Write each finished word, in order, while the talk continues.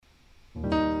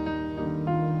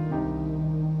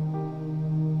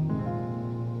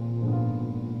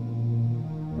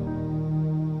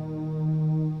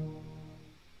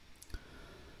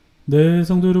네,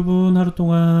 성도 여러분, 하루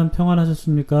동안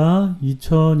평안하셨습니까?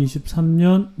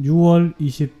 2023년 6월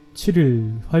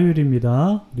 27일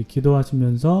화요일입니다. 우리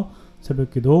기도하시면서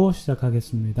새벽기도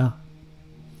시작하겠습니다.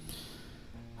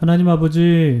 하나님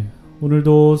아버지,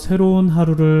 오늘도 새로운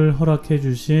하루를 허락해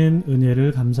주신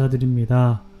은혜를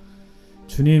감사드립니다.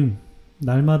 주님,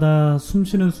 날마다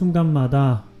숨쉬는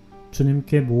순간마다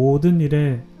주님께 모든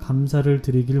일에 감사를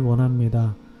드리길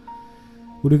원합니다.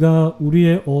 우리가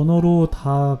우리의 언어로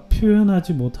다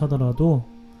표현하지 못하더라도,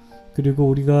 그리고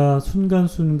우리가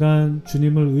순간순간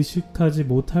주님을 의식하지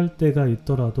못할 때가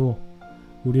있더라도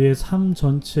우리의 삶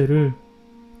전체를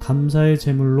감사의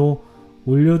제물로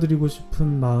올려드리고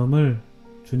싶은 마음을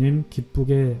주님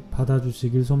기쁘게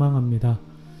받아주시길 소망합니다.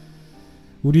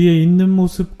 우리의 있는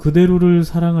모습 그대로를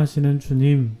사랑하시는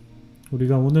주님,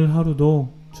 우리가 오늘 하루도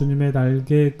주님의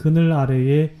날개 그늘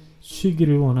아래에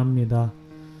쉬기를 원합니다.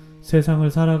 세상을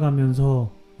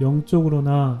살아가면서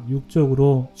영적으로나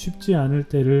육적으로 쉽지 않을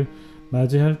때를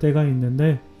맞이할 때가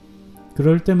있는데,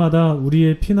 그럴 때마다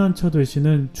우리의 피난처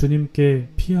되시는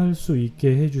주님께 피할 수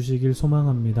있게 해주시길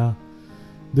소망합니다.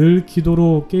 늘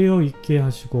기도로 깨어있게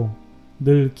하시고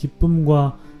늘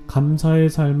기쁨과 감사의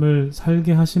삶을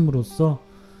살게 하심으로써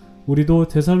우리도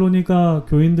데살로니가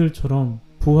교인들처럼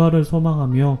부활을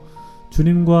소망하며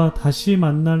주님과 다시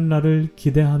만날 날을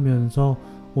기대하면서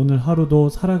오늘 하루도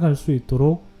살아갈 수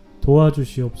있도록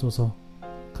도와주시옵소서.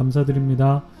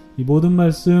 감사드립니다. 이 모든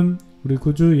말씀 우리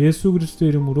구주 예수 그리스도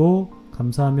이름으로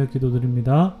감사하며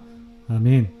기도드립니다.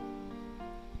 아멘.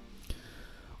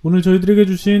 오늘 저희들에게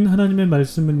주신 하나님의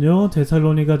말씀은요,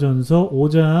 데살로니가전서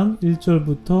 5장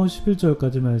 1절부터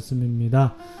 11절까지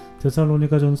말씀입니다.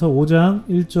 데살로니가전서 5장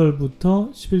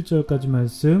 1절부터 11절까지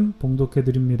말씀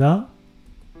봉독해드립니다.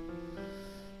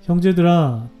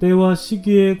 형제들아, 때와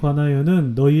시기에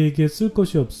관하여는 너희에게 쓸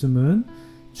것이 없음은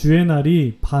주의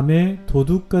날이 밤에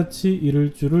도둑같이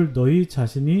이를 줄을 너희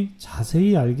자신이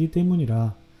자세히 알기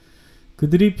때문이라.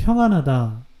 그들이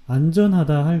평안하다,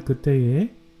 안전하다 할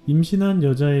그때에 임신한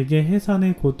여자에게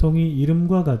해산의 고통이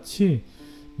이름과 같이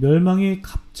멸망이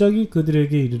갑자기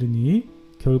그들에게 이르르니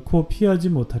결코 피하지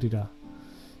못하리라.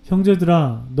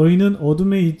 형제들아, 너희는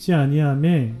어둠에 있지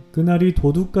아니하매 그날이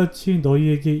도둑같이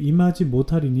너희에게 임하지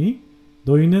못하리니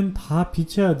너희는 다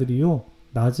빛의 아들이요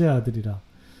낮의 아들이라.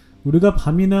 우리가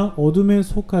밤이나 어둠에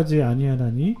속하지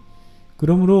아니하나니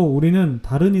그러므로 우리는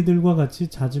다른 이들과 같이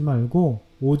자지 말고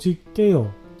오직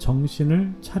깨어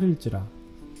정신을 차릴지라.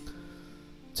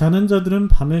 자는 자들은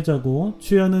밤에 자고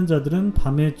취하는 자들은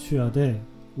밤에 취하되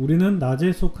우리는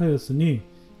낮에 속하였으니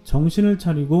정신을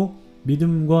차리고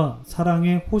믿음과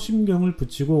사랑의 호심경을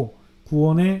붙이고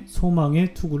구원의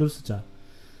소망의 투구를 쓰자.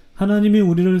 하나님이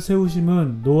우리를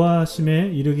세우심은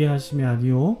노하심에 이르게 하심이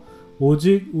아니요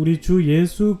오직 우리 주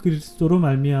예수 그리스도로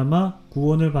말미암아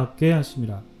구원을 받게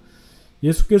하심이라.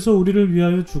 예수께서 우리를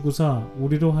위하여 죽으사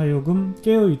우리로 하여금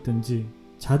깨어있든지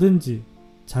자든지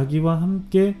자기와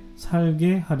함께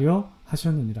살게 하려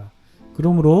하셨느니라.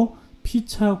 그러므로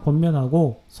피차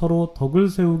권면하고 서로 덕을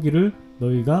세우기를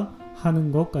너희가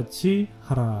하는 것 같이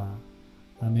하라.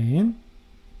 아멘.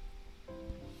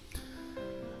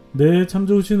 네, 참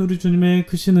좋으신 우리 주님의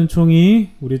크신 은총이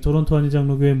우리 토론토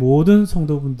한의장로교회 모든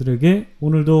성도분들에게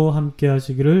오늘도 함께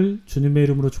하시기를 주님의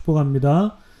이름으로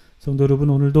축복합니다. 성도 여러분,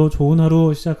 오늘도 좋은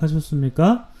하루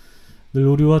시작하셨습니까? 늘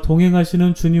우리와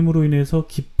동행하시는 주님으로 인해서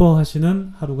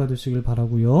기뻐하시는 하루가 되시길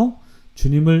바라고요.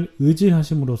 주님을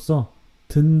의지하심으로써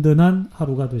든든한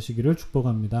하루가 되시기를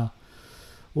축복합니다.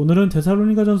 오늘은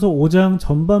데살로니가전서 5장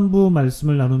전반부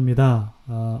말씀을 나눕니다.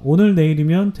 오늘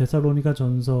내일이면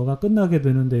데살로니가전서가 끝나게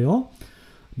되는데요.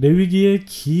 레위기의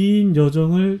긴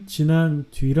여정을 지난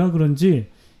뒤라 그런지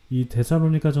이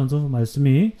데살로니가전서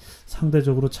말씀이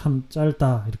상대적으로 참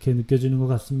짧다 이렇게 느껴지는 것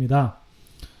같습니다.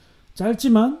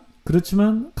 짧지만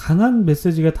그렇지만 강한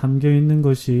메시지가 담겨있는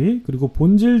것이, 그리고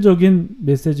본질적인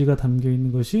메시지가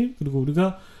담겨있는 것이, 그리고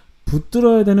우리가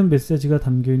붙들어야 되는 메시지가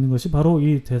담겨있는 것이 바로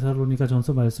이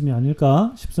데살로니가전서 말씀이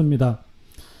아닐까 싶습니다.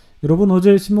 여러분,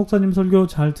 어제 신목사님 설교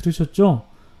잘 들으셨죠?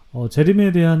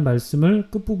 재림에 대한 말씀을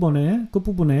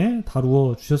끝부분에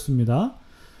다루어 주셨습니다.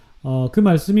 그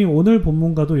말씀이 오늘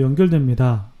본문과도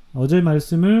연결됩니다. 어제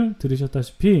말씀을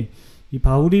들으셨다시피 이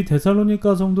바울이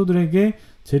데살로니가 성도들에게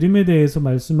재림에 대해서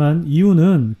말씀한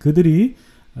이유는 그들이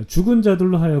죽은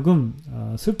자들로 하여금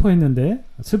슬퍼했는데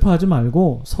슬퍼하지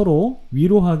말고 서로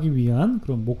위로하기 위한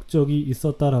그런 목적이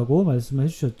있었다라고 말씀을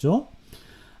해주셨죠.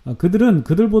 그들은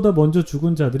그들보다 먼저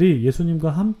죽은 자들이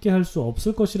예수님과 함께 할 수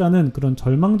없을 것이라는 그런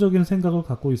절망적인 생각을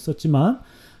갖고 있었지만,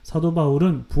 사도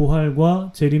바울은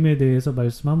부활과 재림에 대해서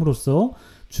말씀함으로써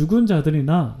죽은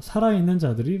자들이나 살아있는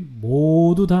자들이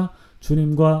모두 다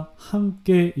주님과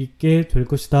함께 있게 될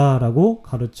것이다 라고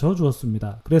가르쳐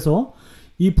주었습니다. 그래서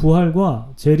이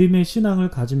부활과 재림의 신앙을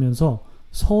가지면서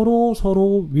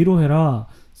서로 위로해라,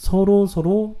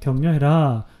 서로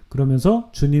격려해라, 그러면서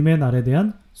주님의 날에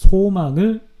대한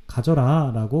소망을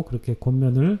가져라 라고 그렇게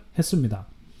권면을 했습니다.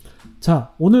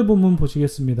 자, 오늘 본문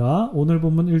보시겠습니다. 오늘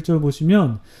본문 1절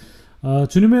보시면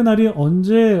주님의 날이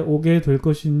언제 오게 될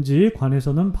것인지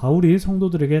관해서는 바울이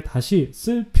성도들에게 다시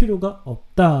쓸 필요가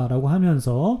없다라고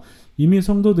하면서 이미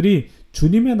성도들이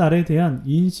주님의 날에 대한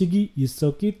인식이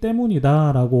있었기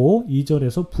때문이다라고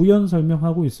 2절에서 부연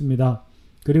설명하고 있습니다.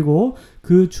 그리고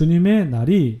그 주님의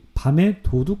날이 밤에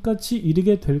도둑같이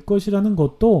이르게 될 것이라는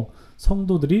것도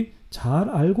성도들이 잘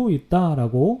알고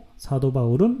있다라고 사도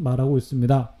바울은 말하고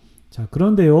있습니다. 자,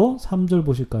 그런데요, 3절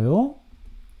보실까요?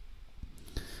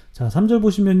 자, 3절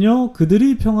보시면요,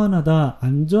 그들이 평안하다,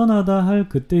 안전하다 할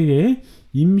그때에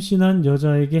임신한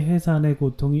여자에게 해산의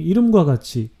고통이 이름과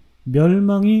같이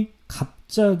멸망이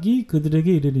갑자기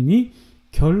그들에게 이르리니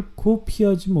결코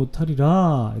피하지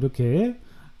못하리라, 이렇게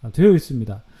되어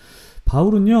있습니다.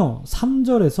 바울은요,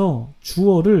 3절에서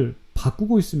주어를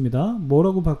바꾸고 있습니다.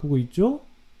 뭐라고 바꾸고 있죠?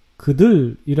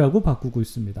 그들이라고 바꾸고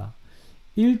있습니다.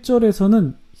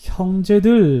 1절에서는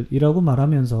형제들이라고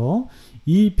말하면서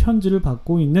이 편지를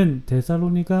받고 있는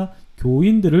데살로니가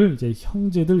교인들을 이제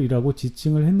형제들이라고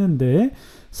지칭을 했는데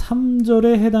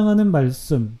 3절에 해당하는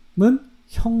말씀은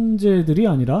형제들이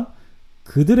아니라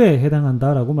그들에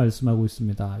해당한다라고 말씀하고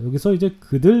있습니다. 여기서 이제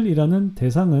그들이라는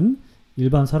대상은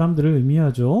일반 사람들을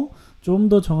의미하죠. 좀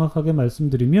더 정확하게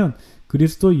말씀드리면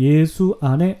그리스도 예수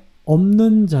안에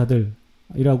없는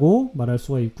자들이라고 말할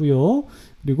수가 있고요.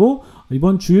 그리고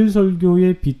이번 주일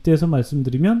설교에 빗대서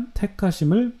말씀드리면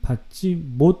택하심을 받지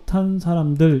못한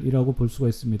사람들이라고 볼 수가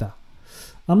있습니다.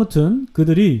 아무튼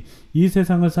그들이 이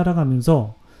세상을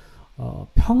살아가면서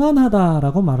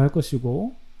평안하다라고 말할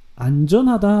것이고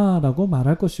안전하다라고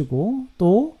말할 것이고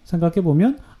또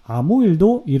생각해보면 아무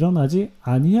일도 일어나지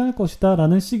아니할 것이다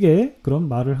라는 식의 그런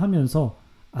말을 하면서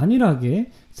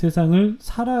안일하게 세상을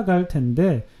살아갈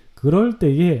텐데 그럴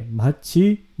때에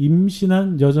마치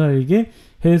임신한 여자에게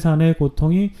해산의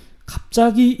고통이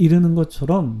갑자기 이르는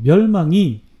것처럼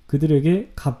멸망이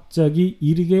그들에게 갑자기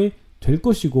이르게 될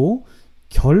것이고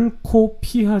결코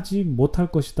피하지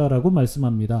못할 것이다 라고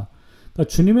말씀합니다. 그러니까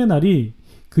주님의 날이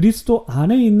그리스도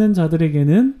안에 있는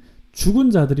자들에게는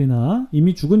죽은 자들이나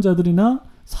이미 죽은 자들이나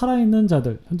살아있는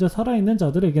자들, 현재 살아있는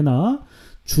자들에게나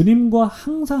주님과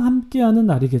항상 함께하는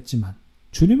날이겠지만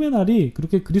주님의 날이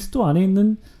그렇게 그리스도 안에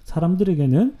있는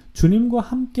사람들에게는 주님과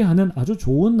함께하는 아주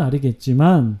좋은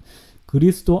날이겠지만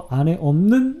그리스도 안에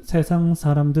없는 세상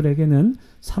사람들에게는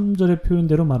 3절의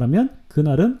표현대로 말하면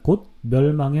그날은 곧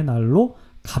멸망의 날로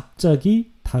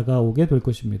갑자기 다가오게 될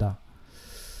것입니다.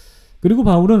 그리고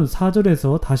바울은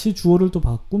 4절에서 다시 주어를 또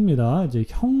바꿉니다. 이제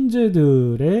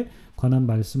형제들에 관한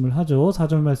말씀을 하죠.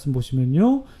 4절 말씀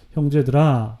보시면요.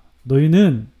 형제들아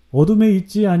너희는 어둠에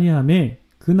있지 아니하매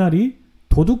그날이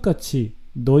도둑같이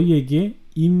너희에게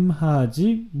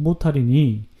임하지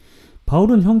못하리니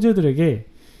바울은 형제들에게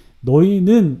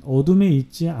너희는 어둠에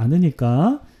있지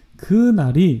않으니까 그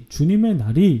날이 주님의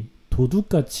날이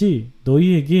도둑같이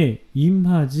너희에게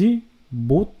임하지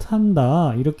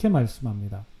못한다 이렇게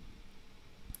말씀합니다.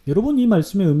 여러분 이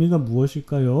말씀의 의미가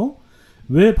무엇일까요?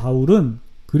 왜 바울은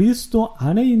그리스도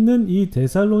안에 있는 이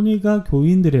데살로니가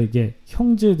교인들에게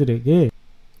형제들에게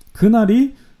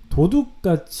그날이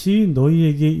도둑같이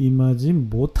너희에게 임하지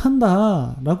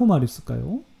못한다 라고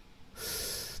말했을까요?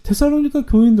 데살로니가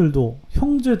교인들도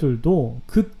형제들도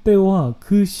그때와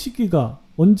그 시기가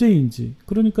언제인지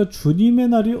그러니까 주님의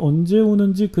날이 언제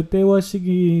오는지 그때와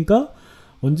시기가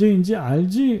언제인지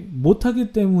알지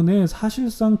못하기 때문에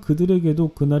사실상 그들에게도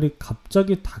그날이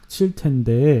갑자기 닥칠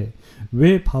텐데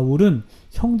왜 바울은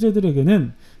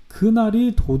형제들에게는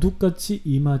그날이 도둑같이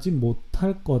임하지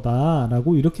못할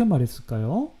거다라고 이렇게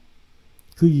말했을까요?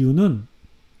 그 이유는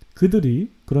그들이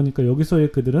그러니까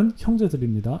여기서의 그들은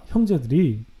형제들입니다.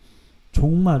 형제들이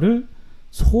종말을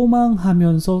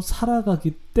소망하면서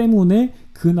살아가기 때문에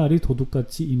그날이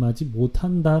도둑같이 임하지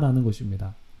못한다라는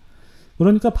것입니다.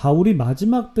 그러니까 바울이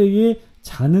마지막 때에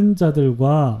자는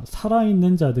자들과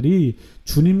살아있는 자들이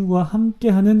주님과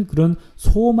함께하는 그런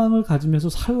소망을 가지면서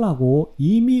살라고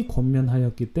이미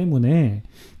권면하였기 때문에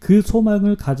그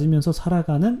소망을 가지면서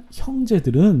살아가는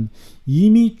형제들은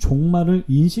이미 종말을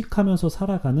인식하면서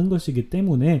살아가는 것이기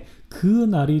때문에 그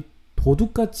날이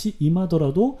도둑같이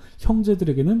임하더라도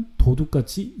형제들에게는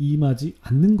도둑같이 임하지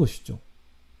않는 것이죠.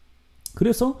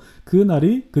 그래서 그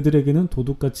날이 그들에게는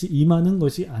도둑같이 임하는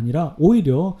것이 아니라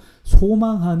오히려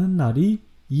소망하는 날이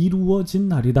이루어진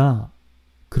날이다.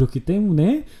 그렇기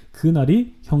때문에 그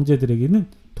날이 형제들에게는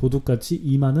도둑같이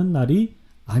임하는 날이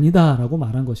아니다라고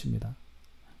말한 것입니다.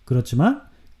 그렇지만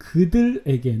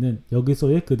그들에게는,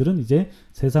 여기서의 그들은 이제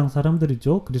세상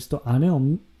사람들이죠. 그리스도 안에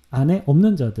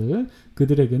없는 자들,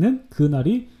 그들에게는 그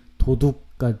날이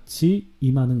도둑같이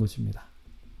임하는 것입니다.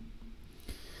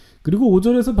 그리고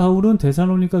 5절에서 바울은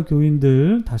데살로니가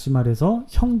교인들, 다시 말해서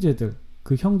형제들,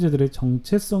 그 형제들의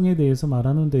정체성에 대해서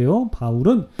말하는데요.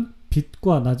 바울은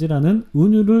빛과 낮이라는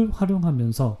은유를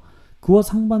활용하면서 그와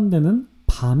상반되는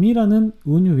밤이라는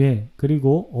은유에,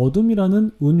 그리고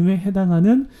어둠이라는 은유에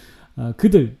해당하는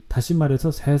그들, 다시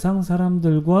말해서 세상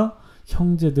사람들과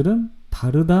형제들은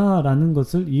다르다라는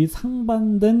것을 이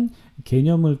상반된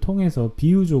개념을 통해서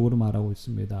비유적으로 말하고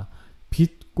있습니다.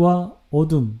 빛과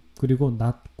어둠, 그리고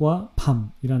낮과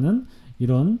밤이라는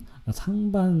이런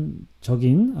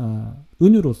상반적인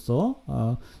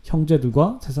은유로서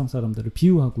형제들과 세상 사람들을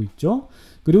비유하고 있죠.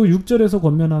 그리고 6절에서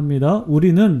권면합니다.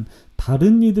 우리는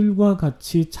다른 이들과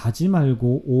같이 자지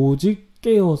말고 오직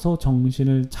깨어서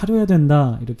정신을 차려야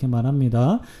된다, 이렇게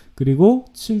말합니다. 그리고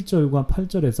 7절과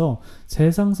 8절에서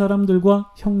세상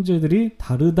사람들과 형제들이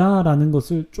다르다라는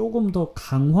것을 조금 더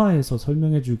강화해서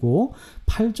설명해주고,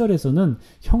 8절에서는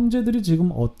형제들이 지금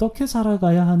어떻게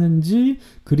살아가야 하는지,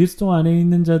 그리스도 안에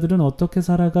있는 자들은 어떻게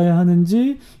살아가야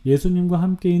하는지, 예수님과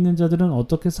함께 있는 자들은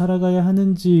어떻게 살아가야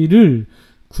하는지를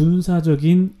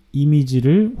군사적인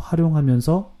이미지를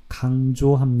활용하면서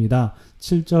강조합니다.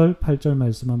 7절, 8절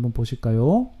말씀 한번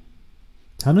보실까요?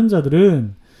 자는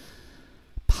자들은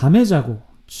밤에 자고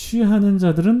취하는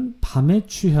자들은 밤에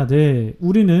취하되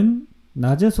우리는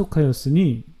낮에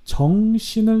속하였으니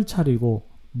정신을 차리고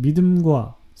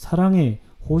믿음과 사랑에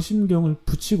호심경을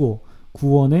붙이고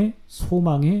구원의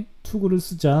소망에 투구를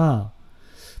쓰자.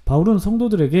 바울은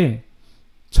성도들에게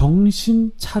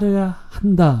정신 차려야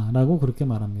한다라고 그렇게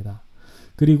말합니다.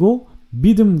 그리고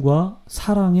믿음과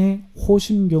사랑에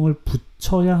호심경을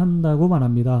붙여야 한다고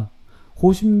말합니다.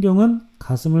 호심경은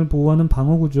가슴을 보호하는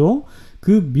방어구죠.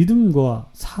 그 믿음과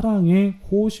사랑에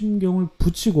호심경을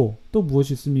붙이고 또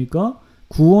무엇이 있습니까?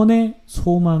 구원의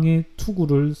소망의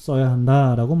투구를 써야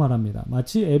한다라고 말합니다.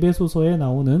 마치 에베소서에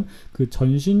나오는 그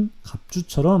전신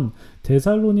갑주처럼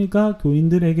데살로니가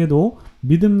교인들에게도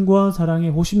믿음과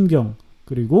사랑의 호심경,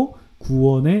 그리고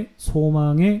구원의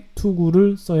소망의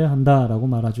투구를 써야 한다라고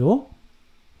말하죠.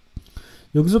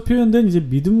 여기서 표현된 이제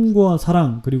믿음과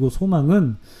사랑 그리고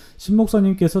소망은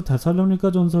신목사님께서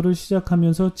데살로니가 전서를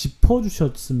시작하면서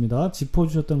짚어주셨습니다.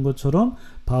 짚어주셨던 것처럼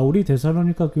바울이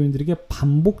데살로니가 교인들에게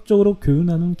반복적으로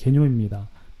교훈하는 개념입니다.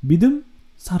 믿음,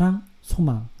 사랑,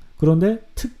 소망. 그런데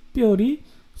특별히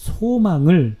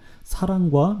소망을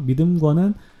사랑과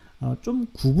믿음과는 좀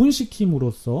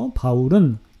구분시킴으로써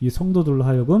바울은 이 성도들로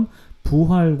하여금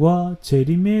부활과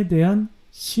재림에 대한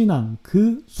신앙,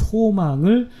 그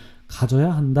소망을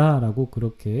가져야 한다라고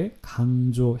그렇게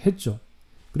강조했죠.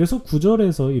 그래서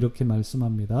 9절에서 이렇게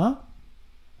말씀합니다.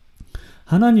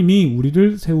 하나님이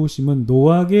우리를 세우심은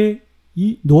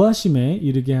노하심에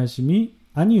이르게 하심이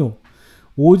아니요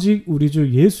오직 우리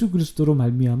주 예수 그리스도로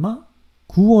말미암아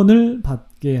구원을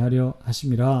받게 하려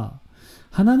하심이라.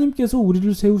 하나님께서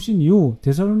우리를 세우신 이유,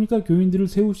 데살로니가 교인들을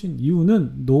세우신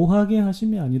이유는 노하게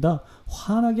하심이 아니다,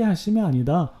 화나게 하심이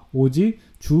아니다, 오직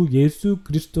주 예수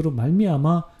그리스도로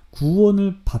말미암아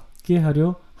구원을 받게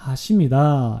하려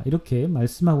하심이다, 이렇게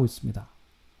말씀하고 있습니다.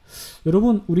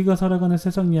 여러분, 우리가 살아가는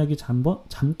세상 이야기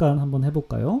잠깐 한번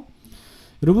해볼까요?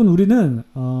 여러분, 우리는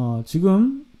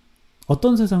지금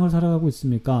어떤 세상을 살아가고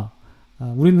있습니까?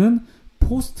 우리는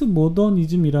포스트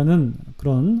모더니즘이라는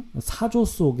그런 사조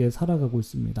속에 살아가고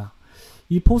있습니다.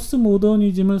 이 포스트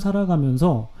모더니즘을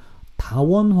살아가면서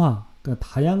다원화, 그러니까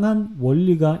다양한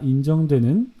원리가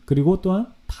인정되는, 그리고 또한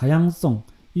다양성,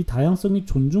 이 다양성이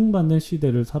존중받는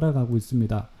시대를 살아가고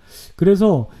있습니다.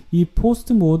 그래서 이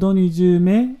포스트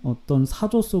모더니즘의 어떤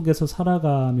사조 속에서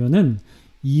살아가면은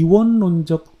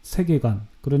이원론적 세계관,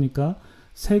 그러니까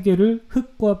세계를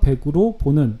흙과 백으로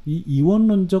보는 이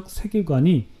이원론적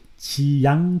세계관이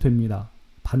지양됩니다.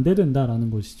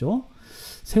 반대된다라는 것이죠.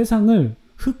 세상을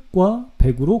흙과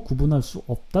백으로 구분할 수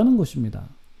없다는 것입니다.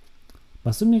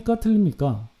 맞습니까?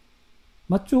 틀립니까?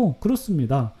 맞죠?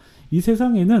 그렇습니다. 이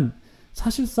세상에는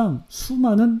사실상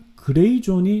수많은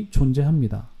그레이존이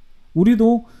존재합니다.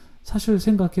 우리도 사실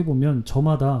생각해보면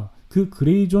저마다 그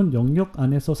그레이존 영역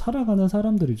안에서 살아가는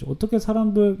사람들이죠. 어떻게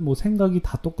사람들 생각이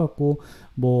다 똑같고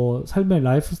삶의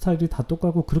라이프 스타일이 다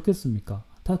똑같고 그렇겠습니까?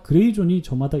 다 그레이존이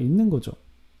저마다 있는 거죠.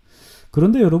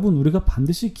 그런데 여러분, 우리가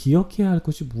반드시 기억해야 할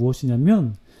것이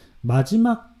무엇이냐면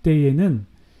마지막 때에는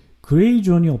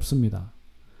그레이존이 없습니다.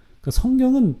 그러니까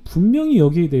성경은 분명히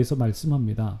여기에 대해서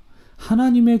말씀합니다.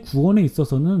 하나님의 구원에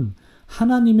있어서는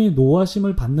하나님의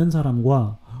노하심을 받는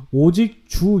사람과 오직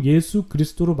주 예수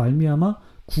그리스도로 말미암아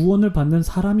구원을 받는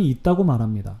사람이 있다고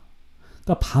말합니다.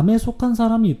 그러니까 밤에 속한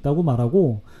사람이 있다고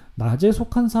말하고 낮에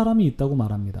속한 사람이 있다고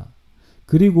말합니다.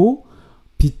 그리고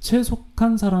빛에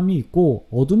속한 사람이 있고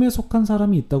어둠에 속한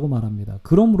사람이 있다고 말합니다.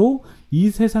 그러므로 이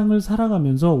세상을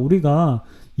살아가면서 우리가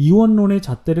이원론의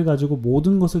잣대를 가지고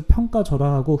모든 것을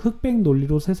평가절하하고 흑백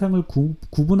논리로 세상을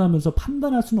구분하면서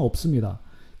판단할 수는 없습니다.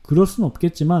 그럴 수는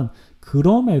없겠지만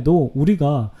그럼에도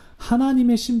우리가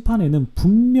하나님의 심판에는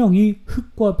분명히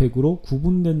흑과 백으로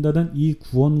구분된다는 이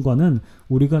구원과는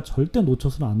우리가 절대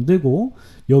놓쳐서는 안 되고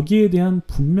여기에 대한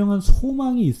분명한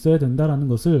소망이 있어야 된다는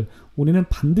것을 우리는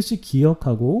반드시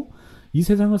기억하고 이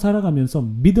세상을 살아가면서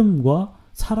믿음과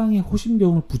사랑의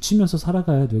호심경을 붙이면서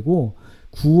살아가야 되고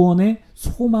구원의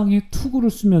소망의 투구를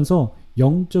쓰면서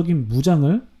영적인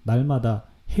무장을 날마다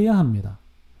해야 합니다.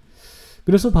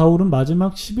 그래서 바울은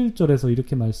마지막 11절에서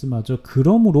이렇게 말씀하죠.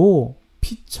 그러므로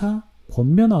피차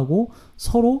권면하고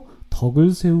서로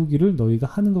덕을 세우기를 너희가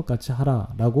하는 것 같이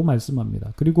하라 라고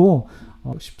말씀합니다. 그리고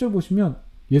 10절 보시면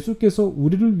예수께서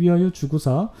우리를 위하여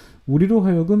죽으사 우리로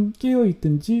하여금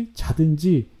깨어있든지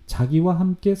자든지 자기와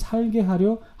함께 살게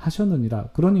하려 하셨느니라.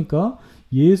 그러니까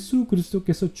예수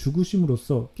그리스도께서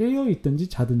죽으심으로써 깨어있든지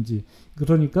자든지,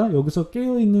 그러니까 여기서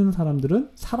깨어있는 사람들은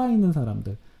살아있는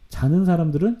사람들, 자는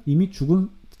사람들은 이미 죽은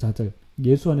자들,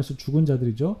 예수 안에서 죽은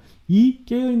자들이죠. 이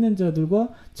깨어있는 자들과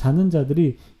자는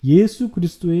자들이 예수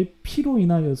그리스도의 피로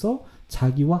인하여서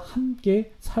자기와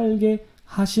함께 살게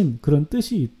하신 그런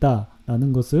뜻이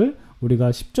있다라는 것을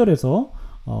우리가 10절에서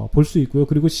볼 수 있고요.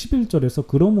 그리고 11절에서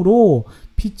그러므로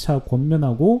피차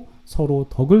권면하고 서로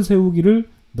덕을 세우기를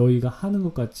너희가 하는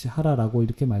것 같이 하라라고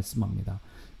이렇게 말씀합니다.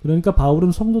 그러니까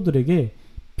바울은 성도들에게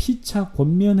피차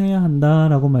권면해야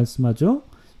한다라고 말씀하죠.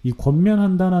 이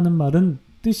권면한다라는 말은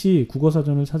뜻이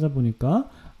국어사전을 찾아보니까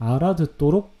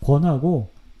알아듣도록 권하고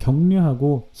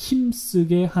격려하고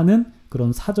힘쓰게 하는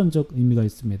그런 사전적 의미가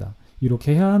있습니다.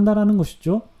 이렇게 해야 한다라는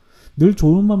것이죠. 늘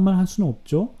좋은 말만 할 수는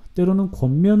없죠. 때로는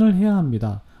권면을 해야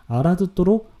합니다.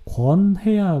 알아듣도록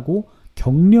권해야 하고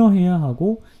격려해야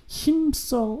하고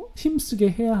힘쓰게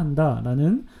해야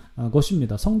한다라는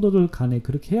것입니다. 성도들 간에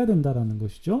그렇게 해야 된다라는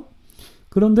것이죠.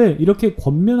 그런데 이렇게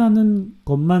권면하는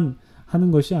것만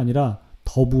하는 것이 아니라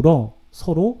더불어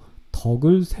서로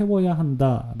덕을 세워야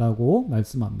한다라고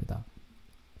말씀합니다.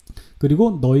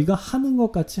 그리고 너희가 하는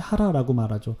것 같이 하라라고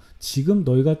말하죠. 지금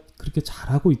너희가 그렇게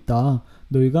잘하고 있다.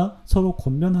 너희가 서로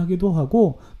권면하기도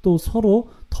하고 또 서로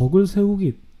덕을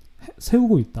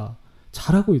세우고 있다.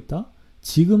 잘하고 있다.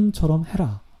 지금처럼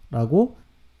해라 라고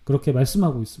그렇게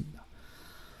말씀하고 있습니다.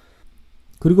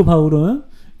 그리고 바울은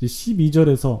이제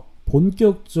 12절에서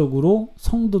본격적으로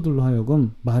성도들로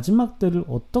하여금 마지막 때를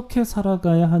어떻게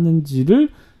살아가야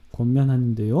하는지를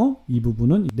권면하는데요. 이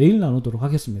부분은 내일 나누도록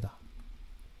하겠습니다.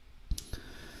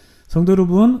 성도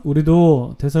여러분,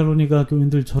 우리도 데살로니가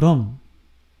교인들처럼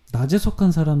낮에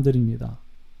속한 사람들입니다.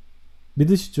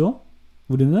 믿으시죠?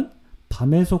 우리는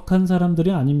밤에 속한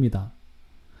사람들이 아닙니다.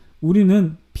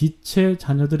 우리는 빛의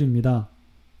자녀들입니다.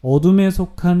 어둠에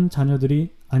속한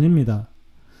자녀들이 아닙니다.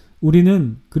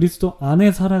 우리는 그리스도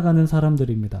안에 살아가는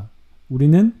사람들입니다.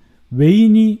 우리는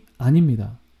외인이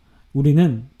아닙니다.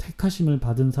 우리는 택하심을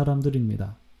받은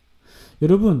사람들입니다.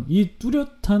 여러분, 이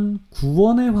뚜렷한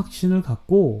구원의 확신을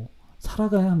갖고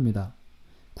살아가야 합니다.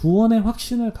 구원의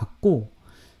확신을 갖고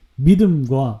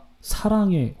믿음과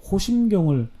사랑의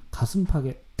호심경을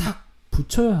가슴팍에 딱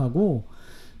붙여야 하고,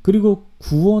 그리고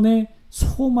구원의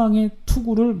소망의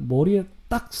투구를 머리에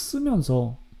딱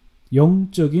쓰면서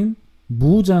영적인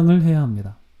무장을 해야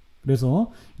합니다.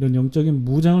 그래서 이런 영적인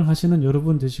무장을 하시는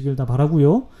여러분 되시길 다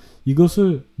바라고요.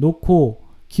 이것을 놓고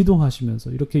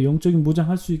기도하시면서 이렇게 영적인 무장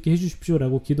할 수 있게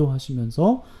해주십시오라고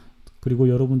기도하시면서, 그리고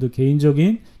여러분들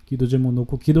개인적인 기도 제목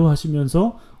놓고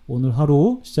기도하시면서 오늘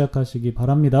하루 시작하시기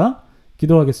바랍니다.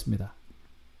 기도하겠습니다.